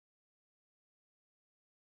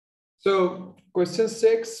So question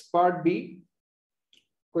 6, part B.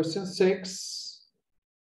 Question 6,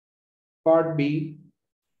 part B.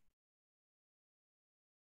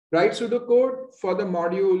 Write pseudocode for the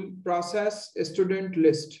module process student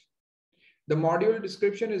list. The module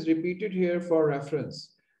description is repeated here for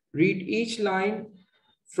reference. Read each line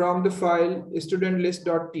from the file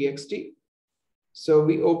studentlist.txt. So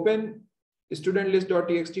we open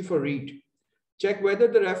studentlist.txt for read. Check whether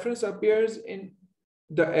the reference appears in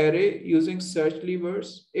the array using search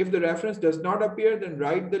levers. If the reference does not appear, then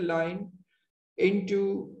write the line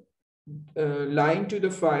into line to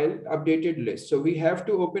the file updated list. So we have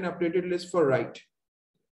to open updated list for write.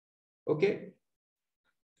 Okay.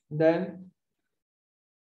 Then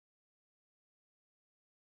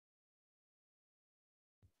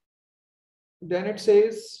it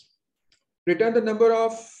says return the number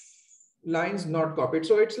of lines not copied.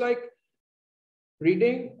 So it's like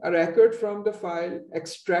reading a record from the file,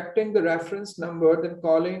 extracting the reference number, then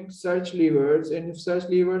calling search levers. And if search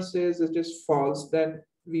lever says it is false, then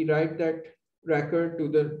we write that record to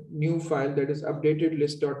the new file, that is updated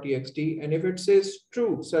list.txt. And if it says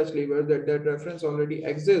true, search lever, that reference already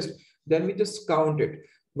exists, then we just count it.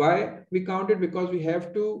 Why we count it? Because we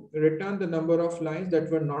have to return the number of lines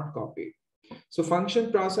that were not copied. So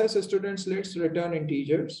function process students list return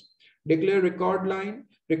integers. Declare record line.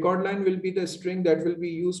 Record line will be the string that will be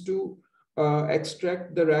used to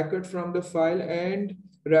extract the record from the file, and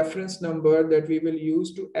reference number that we will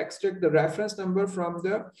use to extract the reference number from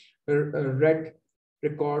the read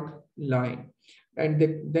record line. And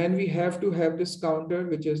then we have to have this counter,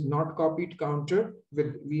 which is not copied counter,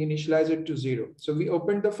 we initialize it to 0. So we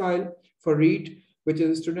open the file for read, which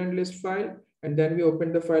is a student list file. And then we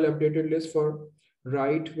open the file updated list for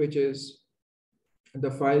write, which is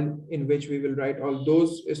the file in which we will write all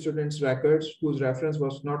those students records whose reference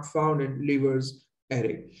was not found in levers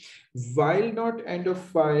array. While not end of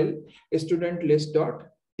file student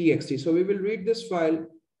list.txt. So we will read this file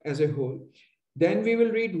as a whole. Then we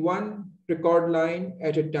will read one record line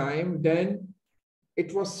at a time. Then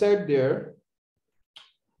it was said there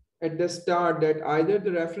at the start that either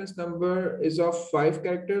the reference number is of 5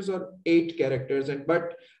 characters or 8 characters.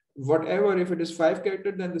 But whatever, if it is 5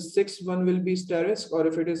 characters, then the 6th one will be asterisk, or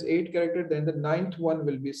if it is 8 characters, then the 9th one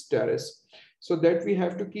will be asterisk. So that we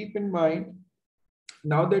have to keep in mind.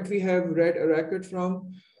 Now that we have read a record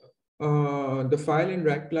from the file in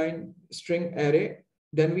recline string array,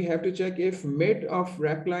 then we have to check if mid of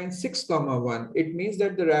recline 6,1, it means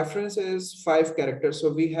that the reference is 5 characters.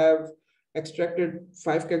 So we have extracted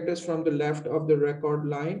 5 characters from the left of the record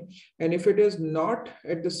line. And if it is not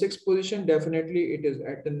at the 6th position, definitely it is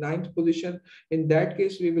at the 9th position. In that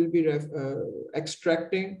case, we will be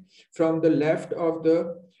extracting from the left of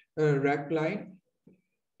the rec line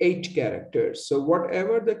 8 characters. So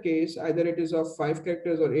whatever the case, either it is of 5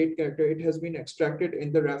 characters or 8 characters, it has been extracted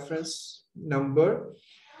in the reference number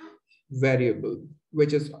variable,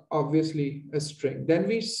 which is obviously a string. Then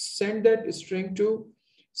we send that string to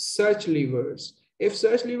search levers. If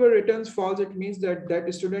search lever returns false, it means that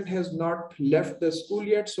that student has not left the school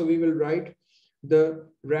yet. So we will write the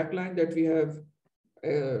rec line that we have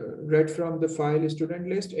read from the file student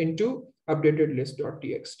list into updated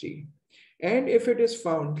list.txt. And if it is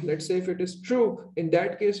found, let's say if it is true, in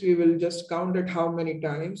that case, we will just count at how many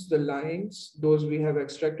times the lines, those we have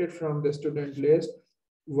extracted from the student list,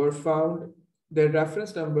 were found, the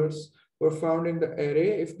reference numbers were found in the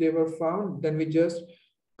array. If they were found, then we just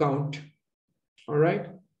count. All right.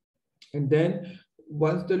 And then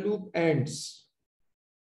once the loop ends,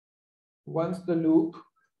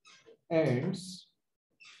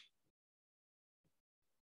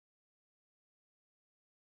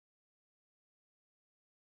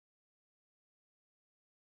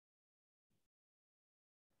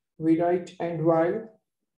 we write and while.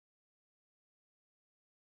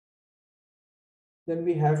 Then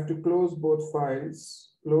we have to close both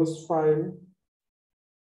files. Close file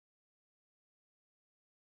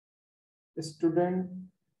student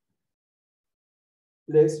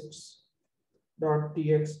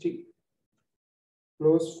lists.txt,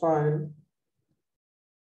 close file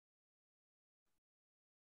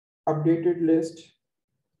updated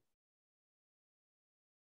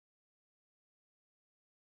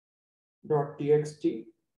list.txt,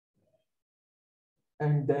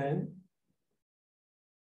 and then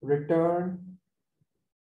return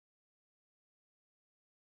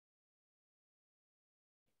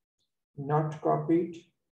not copied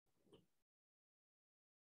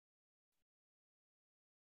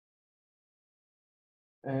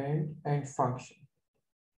and function.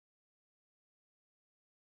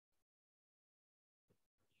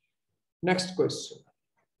 Next question.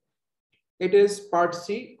 It is part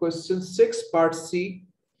C, question 6, part C.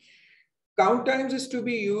 Count times is to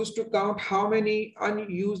be used to count how many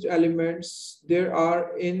unused elements there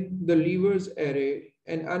are in the levers array.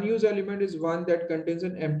 An unused element is one that contains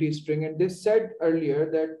an empty string. And this said earlier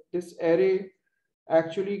that this array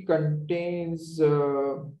actually contains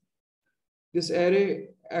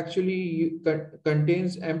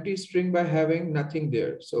contains empty string by having nothing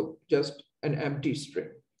there. So just an empty string.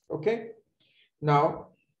 Okay. Now,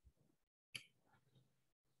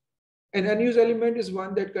 an unused element is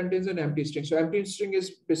one that contains an empty string. So empty string is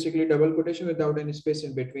basically double quotation without any space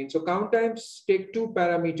in between. So count times take two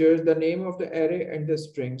parameters, the name of the array and the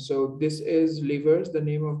string. So this is levers, the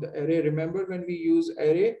name of the array. Remember, when we use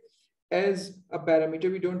array as a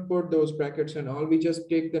parameter, we don't put those brackets and all. We just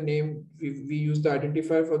take the name, we use the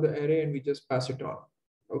identifier for the array and we just pass it on.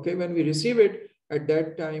 Okay, when we receive it, at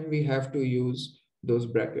that time, we have to use those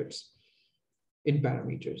brackets in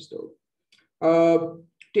parameters though.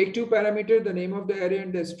 Take two parameters, the name of the array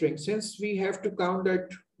and the string. Since we have to count that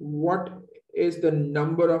what is the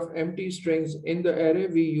number of empty strings in the array,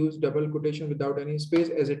 we use double quotation without any space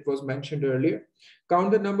as it was mentioned earlier.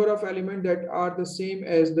 Count the number of elements that are the same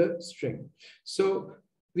as the string. So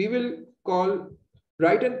we will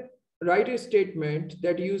write a statement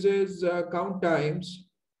that uses count times.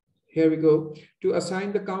 Here we go, to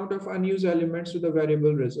assign the count of unused elements to the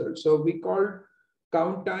variable result. So we call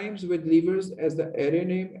count times with levers as the array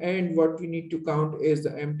name, and what we need to count is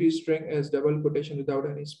the empty string as double quotation without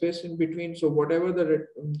any space in between. So whatever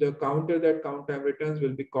the counter that count time returns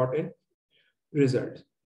will be caught in result.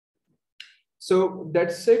 So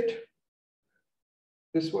that's it.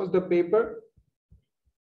 This was the paper.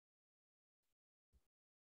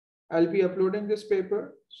 I'll be uploading this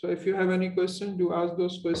paper. So if you have any questions, do ask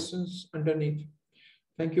those questions underneath.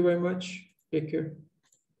 Thank you very much. Take care.